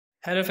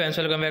Hello friends,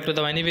 welcome back to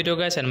the mini video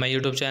guys and my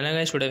YouTube channel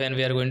guys. Today when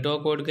we are going to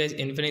talk about guys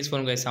Infinix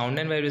phone guys sound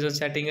and vibration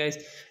setting guys,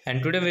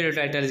 and today video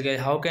title is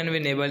guys how can we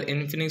enable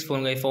Infinix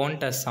phone guys phone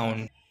touch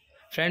sound.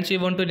 Friends, we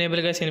want to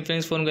enable guys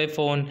Infinix phone guys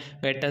phone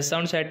where touch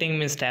sound setting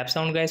means tap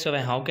sound guys. So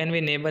how can we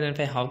enable and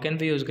how can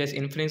we use guys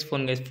Infinix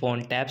phone guys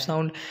phone tap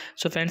sound.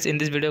 So friends, in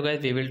this video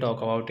guys we will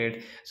talk about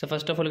it. So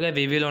first of all guys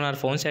we will on our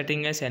phone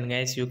setting guys, and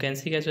guys you can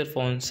see guys your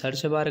phone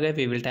search bar guys,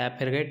 we will tap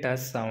here guys touch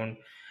sound.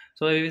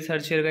 So I will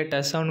search here guys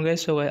touch sound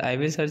guys. So I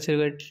will search here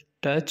guys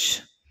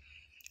touch,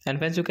 and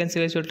friends you can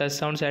see guys your touch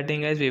sound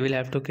setting guys. We will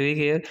have to click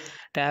here,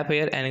 tap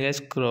here, and guys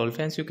scroll.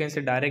 Friends, you can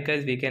see direct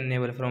guys we can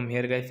enable from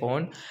here guys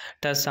phone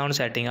touch sound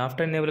setting.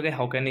 After enable guys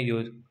how can you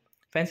use?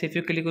 Friends, if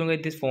you click on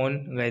guys this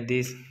phone guys,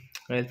 this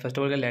guys, first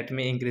of all guys, let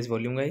me increase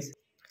volume guys.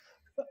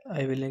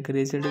 I will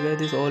increase it guys,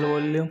 this all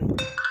volume.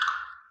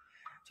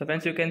 So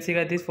friends, you can see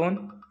guys this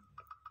phone,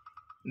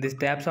 this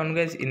tap sound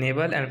guys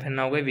enable, and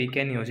now guys we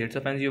can use it.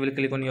 So friends, you will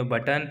click on your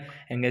button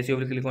and guys you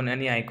will click on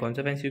any icon.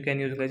 So friends, you can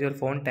use guys your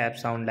phone tap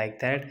sound like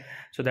that.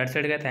 So that's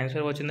it guys, thanks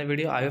for watching the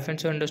video. I hope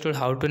friends you understood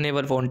how to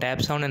enable phone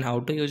tap sound and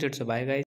how to use it. So bye guys.